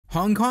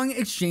Hong Kong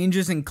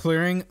Exchanges and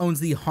Clearing owns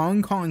the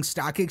Hong Kong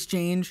Stock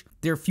Exchange,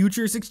 their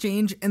Futures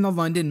Exchange, and the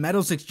London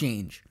Metals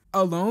Exchange.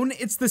 Alone,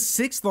 it's the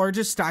 6th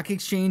largest stock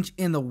exchange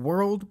in the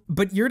world,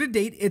 but year to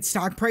date, its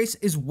stock price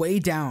is way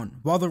down,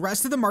 while the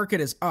rest of the market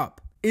is up.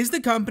 Is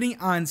the company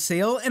on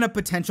sale and a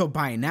potential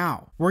buy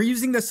now? We're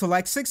using the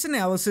Select 6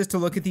 analysis to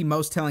look at the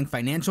most telling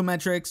financial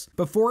metrics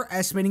before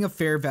estimating a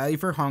fair value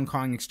for Hong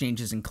Kong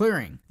Exchanges and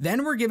Clearing.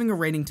 Then we're giving a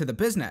rating to the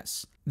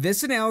business.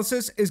 This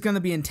analysis is going to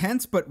be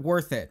intense but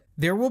worth it.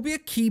 There will be a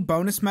key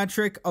bonus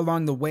metric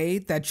along the way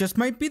that just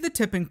might be the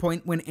tipping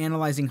point when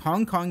analyzing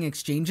Hong Kong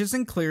Exchanges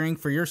and Clearing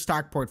for your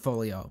stock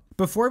portfolio.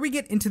 Before we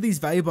get into these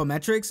valuable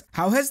metrics,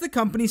 how has the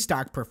company's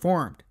stock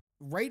performed?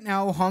 Right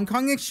now, Hong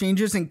Kong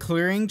Exchanges and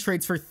Clearing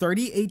trades for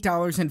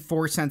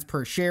 $38.04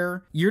 per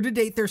share. Year to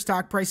date, their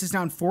stock price is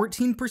down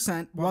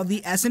 14%, while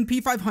the S&P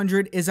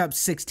 500 is up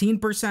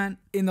 16%.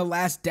 In the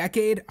last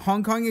decade,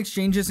 Hong Kong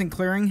Exchanges and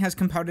Clearing has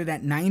compounded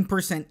at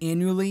 9%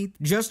 annually.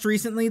 Just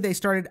recently, they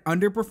started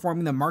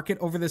underperforming the market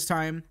over this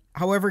time.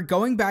 However,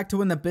 going back to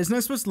when the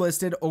business was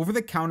listed over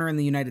the counter in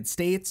the United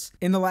States,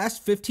 in the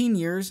last 15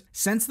 years,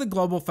 since the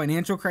global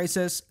financial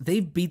crisis,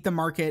 they've beat the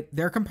market.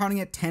 They're compounding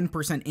at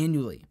 10%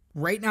 annually.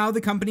 Right now,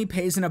 the company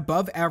pays an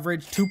above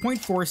average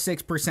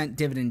 2.46%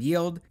 dividend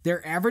yield.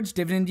 Their average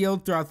dividend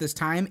yield throughout this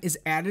time is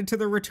added to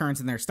their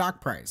returns in their stock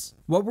price.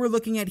 What we're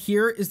looking at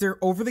here is their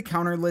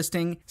over-the-counter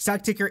listing,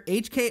 stock ticker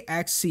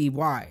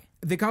HKXCY.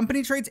 The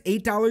company trades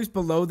 $8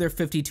 below their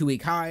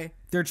 52-week high.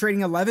 They're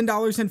trading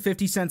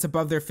 $11.50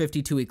 above their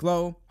 52-week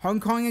low. Hong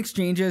Kong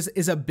Exchanges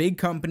is a big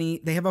company.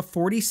 They have a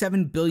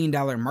 $47 billion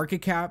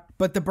market cap.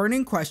 But the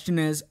burning question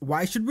is,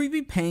 why should we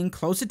be paying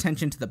close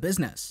attention to the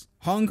business?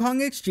 Hong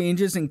Kong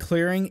Exchanges and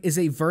Clearing is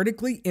a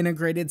vertically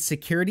integrated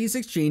securities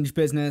exchange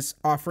business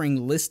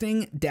offering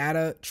listing,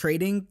 data,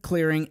 trading,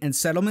 clearing, and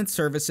settlement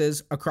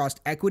services across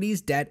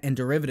equities, debt, and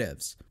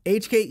derivatives.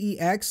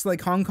 HKEX,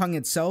 like Hong Kong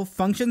itself,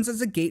 functions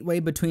as a gateway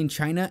between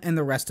China and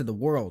the rest of the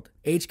world.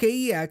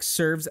 HKEX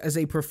serves as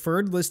a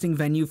preferred listing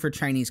venue for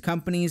Chinese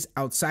companies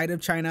outside of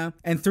China,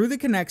 and through the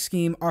Connect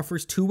scheme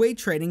offers two-way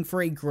trading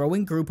for a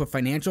growing group of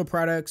financial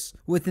products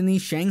within the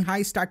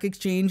Shanghai Stock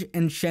Exchange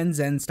and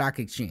Shenzhen Stock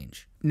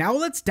Exchange. Now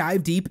let's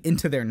dive deep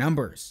into their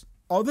numbers.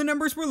 All the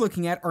numbers we're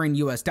looking at are in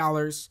US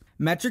dollars.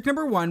 Metric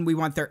number 1, we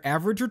want their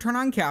average return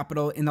on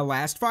capital in the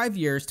last 5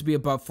 years to be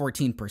above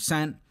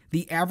 14%.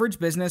 The average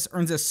business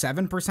earns a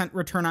 7%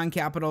 return on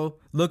capital.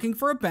 Looking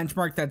for a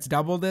benchmark that's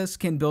double this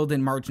can build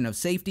in margin of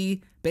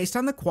safety based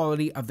on the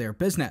quality of their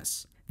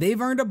business. They've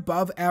earned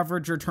above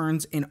average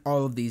returns in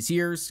all of these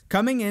years,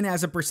 coming in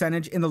as a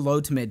percentage in the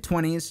low to mid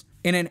 20s.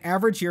 In an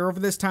average year over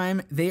this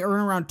time, they earn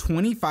around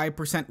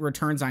 25%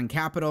 returns on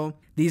capital.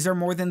 These are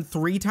more than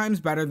 3 times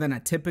better than a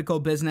typical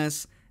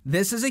business.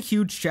 This is a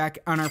huge check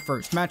on our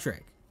first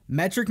metric.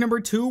 Metric number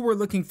 2, we're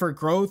looking for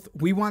growth.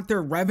 We want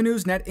their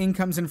revenues, net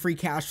incomes, and free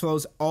cash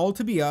flows all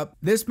to be up.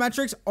 This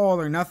metric's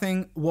all or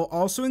nothing. We'll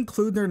also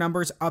include their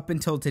numbers up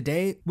until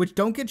today, which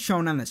don't get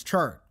shown on this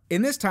chart.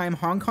 In this time,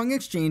 Hong Kong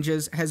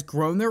Exchanges has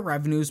grown their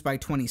revenues by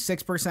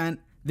 26%.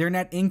 Their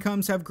net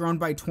incomes have grown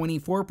by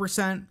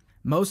 24%.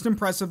 Most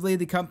impressively,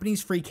 the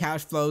company's free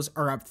cash flows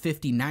are up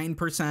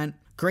 59%.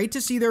 Great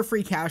to see their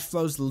free cash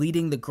flows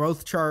leading the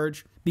growth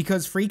charge,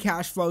 because free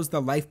cash flow is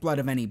the lifeblood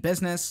of any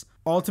business.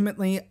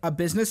 Ultimately, a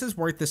business is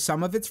worth the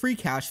sum of its free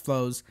cash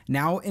flows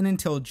now and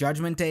until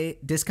Judgment Day,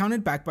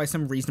 discounted back by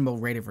some reasonable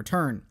rate of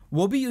return.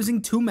 We'll be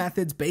using 2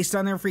 methods based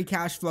on their free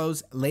cash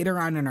flows later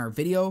on in our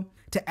video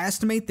to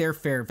estimate their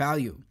fair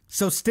value.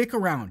 So stick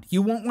around,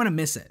 you won't want to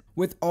miss it.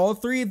 With all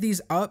 3 of these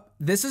up,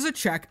 this is a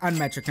check on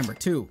metric number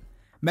 2.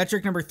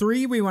 Metric number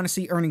 3, we want to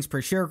see earnings per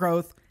share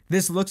growth.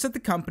 This looks at the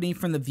company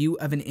from the view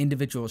of an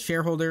individual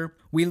shareholder.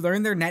 We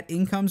learned their net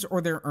incomes or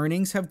their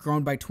earnings have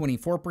grown by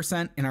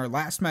 24% in our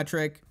last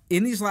metric.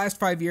 In these last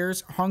 5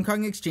 years, Hong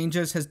Kong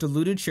Exchanges has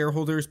diluted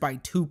shareholders by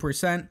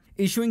 2%,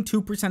 issuing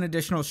 2%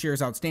 additional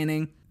shares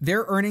outstanding.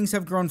 Their earnings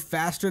have grown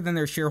faster than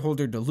their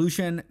shareholder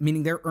dilution,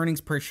 meaning their earnings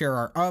per share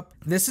are up.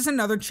 This is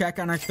another check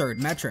on our third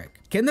metric.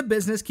 Can the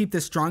business keep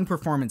this strong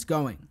performance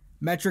going?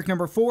 Metric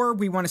number 4,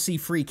 we want to see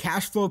free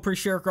cash flow per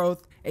share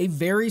growth. A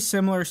very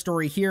similar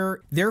story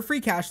here. Their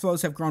free cash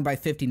flows have grown by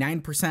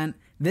 59%.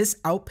 This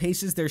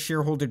outpaces their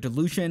shareholder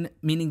dilution,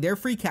 meaning their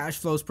free cash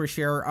flows per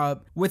share are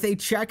up. With a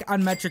check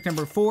on metric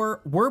number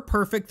 4, we're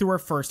perfect through our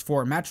first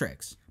 4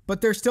 metrics. But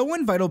there's still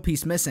one vital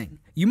piece missing.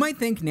 You might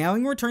think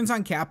nailing returns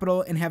on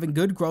capital and having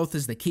good growth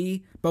is the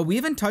key, but we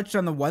haven't touched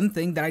on the one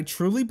thing that I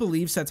truly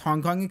believe sets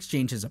Hong Kong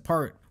Exchanges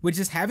apart, which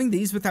is having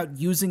these without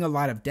using a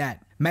lot of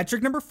debt.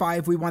 Metric number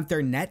 5, we want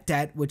their net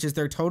debt, which is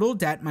their total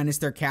debt minus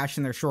their cash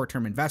and their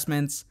short-term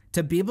investments,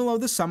 to be below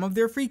the sum of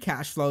their free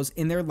cash flows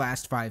in their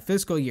last 5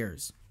 fiscal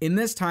years. In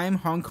this time,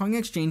 Hong Kong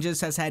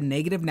Exchanges has had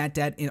negative net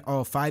debt in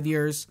all 5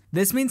 years.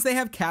 This means they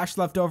have cash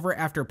left over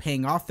after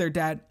paying off their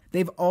debt.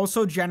 They've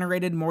also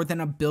generated more than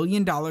 $1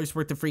 billion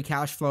worth of free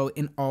cash flow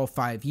in all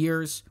 5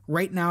 years.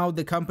 Right now,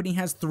 the company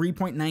has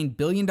 $3.9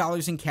 billion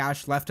in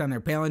cash left on their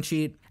balance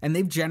sheet, and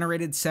they've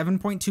generated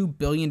 $7.2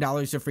 billion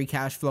of free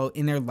cash flow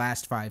in their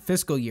last 5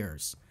 fiscal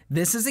years.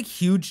 This is a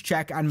huge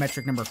check on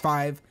metric number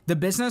 5. The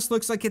business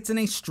looks like it's in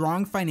a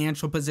strong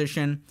financial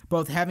position,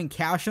 both having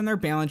cash on their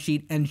balance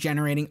sheet and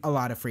generating a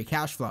lot of free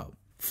cash flow.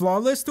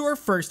 Flawless through our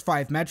first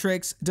 5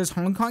 metrics, does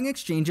Hong Kong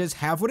exchanges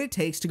have what it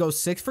takes to go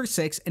 6 for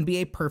 6 and be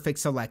a perfect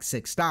select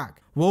 6 stock?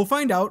 We'll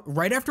find out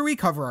right after we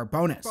cover our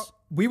bonus.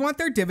 We want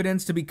their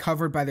dividends to be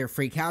covered by their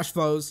free cash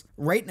flows.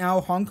 Right now,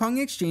 Hong Kong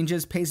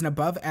exchanges pays an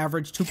above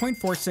average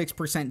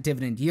 2.46%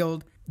 dividend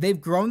yield. They've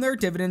grown their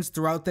dividends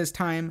throughout this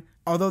time,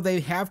 although they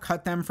have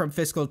cut them from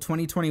fiscal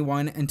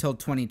 2021 until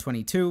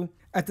 2022.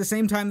 At the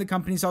same time, the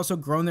company's also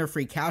grown their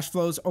free cash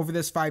flows over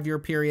this 5-year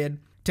period.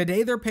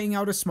 Today, they're paying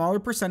out a smaller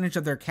percentage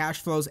of their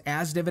cash flows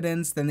as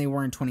dividends than they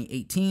were in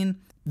 2018.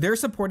 They're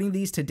supporting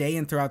these today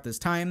and throughout this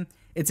time.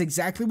 It's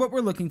exactly what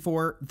we're looking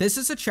for. This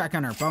is a check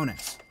on our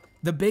bonus.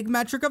 The big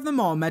metric of them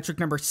all, metric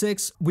number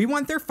 6, we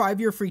want their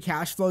 5-year free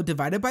cash flow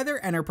divided by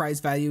their enterprise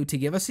value to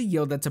give us a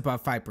yield that's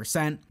above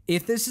 5%.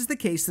 If this is the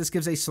case, this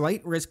gives a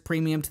slight risk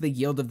premium to the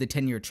yield of the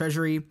 10-year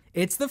treasury.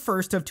 It's the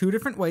first of 2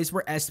 different ways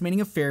we're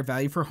estimating a fair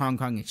value for Hong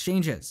Kong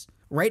exchanges.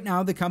 Right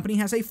now, the company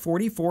has a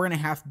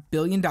 $44.5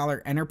 billion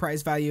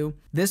enterprise value.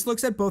 This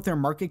looks at both their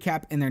market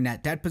cap and their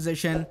net debt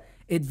position.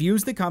 It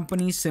views the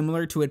company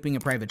similar to it being a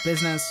private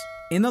business.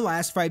 In the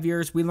last 5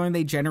 years, we learned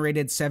they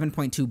generated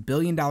 $7.2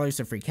 billion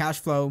of free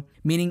cash flow,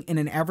 meaning in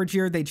an average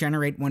year, they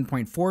generate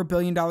 $1.4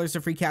 billion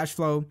of free cash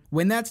flow.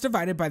 When that's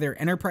divided by their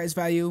enterprise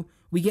value,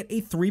 we get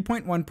a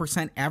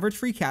 3.1% average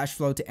free cash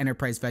flow to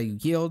enterprise value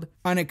yield.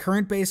 On a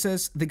current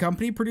basis, the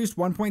company produced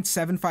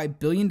 $1.75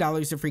 billion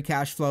of free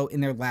cash flow in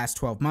their last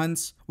 12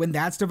 months. When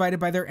that's divided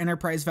by their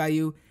enterprise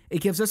value,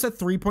 it gives us a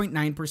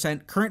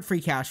 3.9% current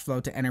free cash flow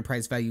to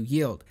enterprise value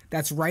yield.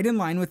 That's right in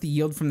line with the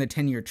yield from the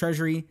 10-year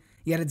treasury,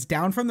 yet it's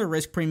down from the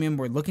risk premium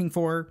we're looking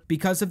for.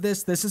 Because of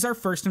this is our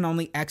first and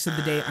only X of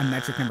the day on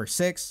metric number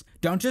 6.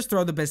 Don't just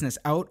throw the business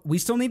out, we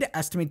still need to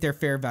estimate their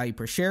fair value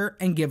per share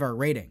and give our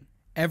rating.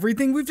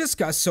 Everything we've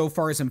discussed so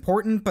far is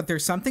important, but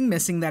there's something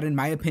missing that in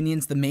my opinion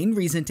is the main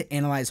reason to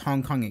analyze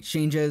Hong Kong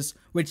exchanges,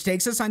 which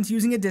takes us on to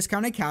using a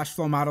discounted cash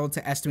flow model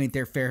to estimate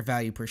their fair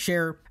value per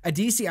share. A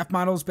DCF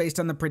model is based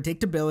on the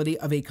predictability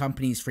of a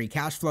company's free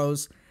cash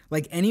flows.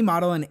 Like any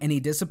model in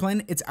any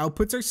discipline, its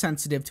outputs are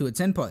sensitive to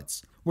its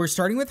inputs. We're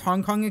starting with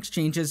Hong Kong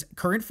exchanges'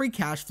 current free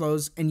cash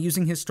flows and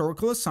using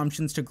historical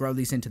assumptions to grow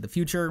these into the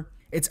future.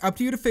 It's up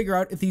to you to figure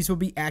out if these will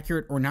be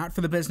accurate or not for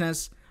the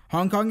business.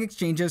 Hong Kong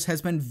exchanges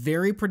has been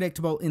very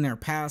predictable in their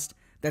past.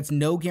 That's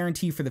no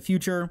guarantee for the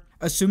future.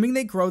 Assuming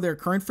they grow their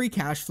current free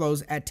cash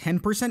flows at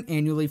 10%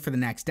 annually for the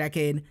next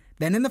decade,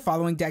 then in the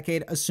following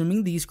decade,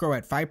 assuming these grow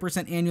at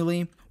 5%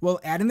 annually,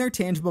 we'll add in their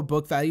tangible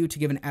book value to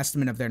give an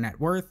estimate of their net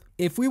worth.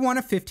 If we want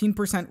a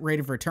 15% rate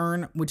of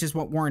return, which is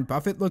what Warren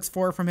Buffett looks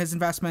for from his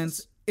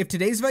investments, if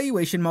today's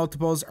valuation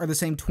multiples are the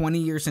same 20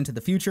 years into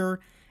the future,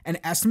 an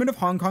estimate of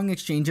Hong Kong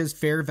exchange's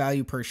fair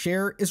value per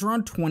share is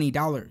around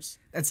 $20.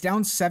 That's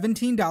down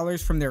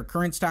 $17 from their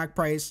current stock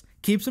price.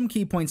 Keep some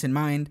key points in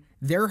mind.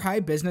 Their high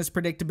business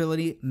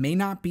predictability may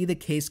not be the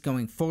case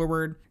going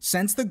forward.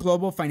 Since the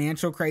global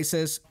financial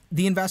crisis,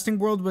 the investing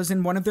world was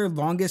in one of their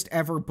longest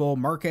ever bull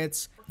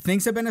markets.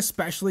 Things have been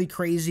especially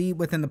crazy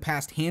within the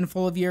past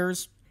handful of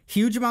years.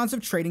 Huge amounts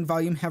of trading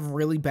volume have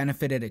really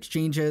benefited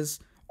exchanges.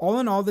 All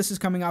in all, this is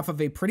coming off of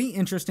a pretty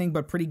interesting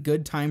but pretty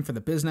good time for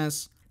the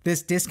business.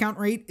 This discount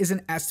rate is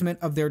an estimate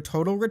of their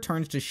total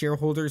returns to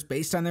shareholders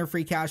based on their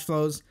free cash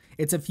flows.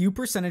 It's a few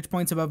percentage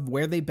points above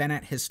where they've been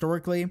at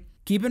historically.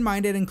 Keep in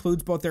mind it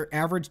includes both their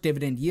average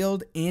dividend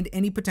yield and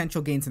any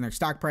potential gains in their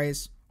stock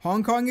price.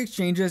 Hong Kong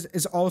exchanges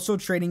is also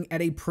trading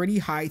at a pretty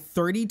high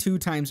 32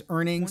 times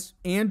earnings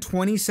and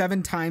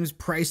 27 times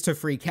price to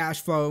free cash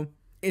flow.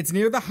 It's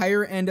near the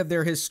higher end of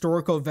their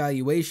historical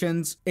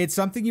valuations. It's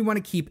something you want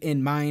to keep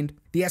in mind.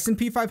 The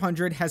S&P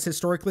 500 has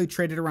historically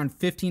traded around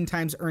 15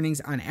 times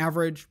earnings on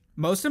average.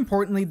 Most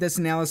importantly, this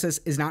analysis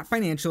is not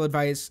financial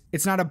advice.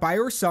 It's not a buy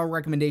or sell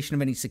recommendation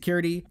of any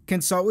security.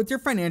 Consult with your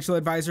financial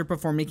advisor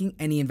before making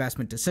any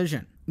investment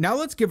decision. Now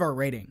let's give our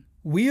rating.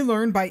 We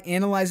learned by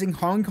analyzing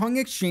Hong Kong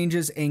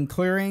exchanges and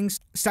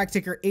clearings, stock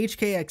ticker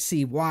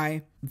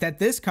HKXCY, that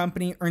this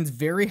company earns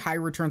very high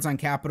returns on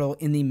capital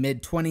in the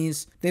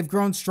mid-20s. They've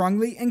grown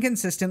strongly and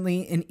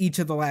consistently in each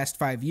of the last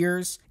 5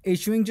 years,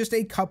 issuing just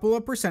a couple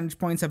of percentage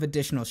points of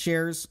additional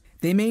shares.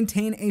 They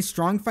maintain a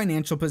strong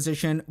financial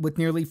position with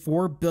nearly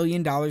 $4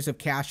 billion of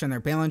cash on their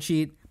balance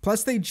sheet,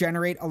 plus they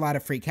generate a lot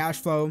of free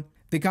cash flow.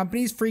 The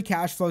company's free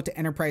cash flow to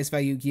enterprise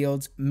value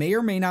yields may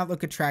or may not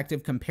look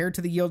attractive compared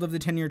to the yield of the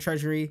 10-year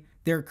treasury.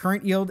 Their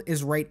current yield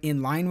is right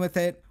in line with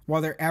it,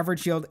 while their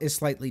average yield is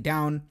slightly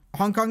down.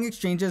 Hong Kong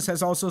exchanges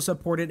has also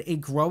supported a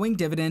growing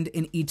dividend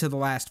in each of the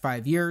last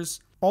 5 years.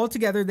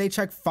 Altogether, they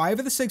check 5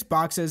 of the 6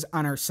 boxes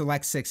on our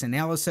Select 6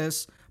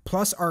 analysis,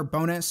 plus our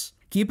bonus.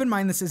 Keep in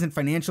mind this isn't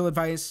financial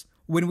advice.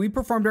 When we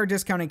performed our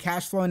discounted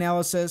cash flow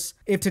analysis,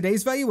 if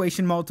today's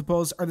valuation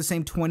multiples are the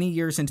same 20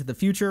 years into the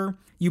future,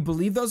 you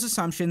believe those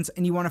assumptions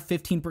and you want a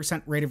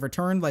 15% rate of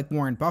return like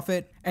Warren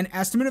Buffett, an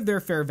estimate of their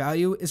fair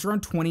value is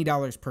around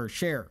 $20 per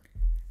share.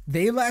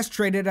 They last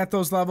traded at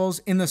those levels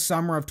in the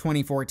summer of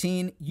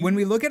 2014. When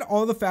we look at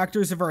all the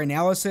factors of our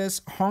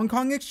analysis, Hong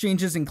Kong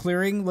Exchanges and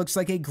Clearing looks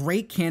like a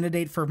great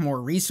candidate for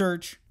more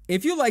research.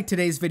 If you liked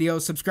today's video,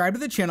 subscribe to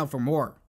the channel for more.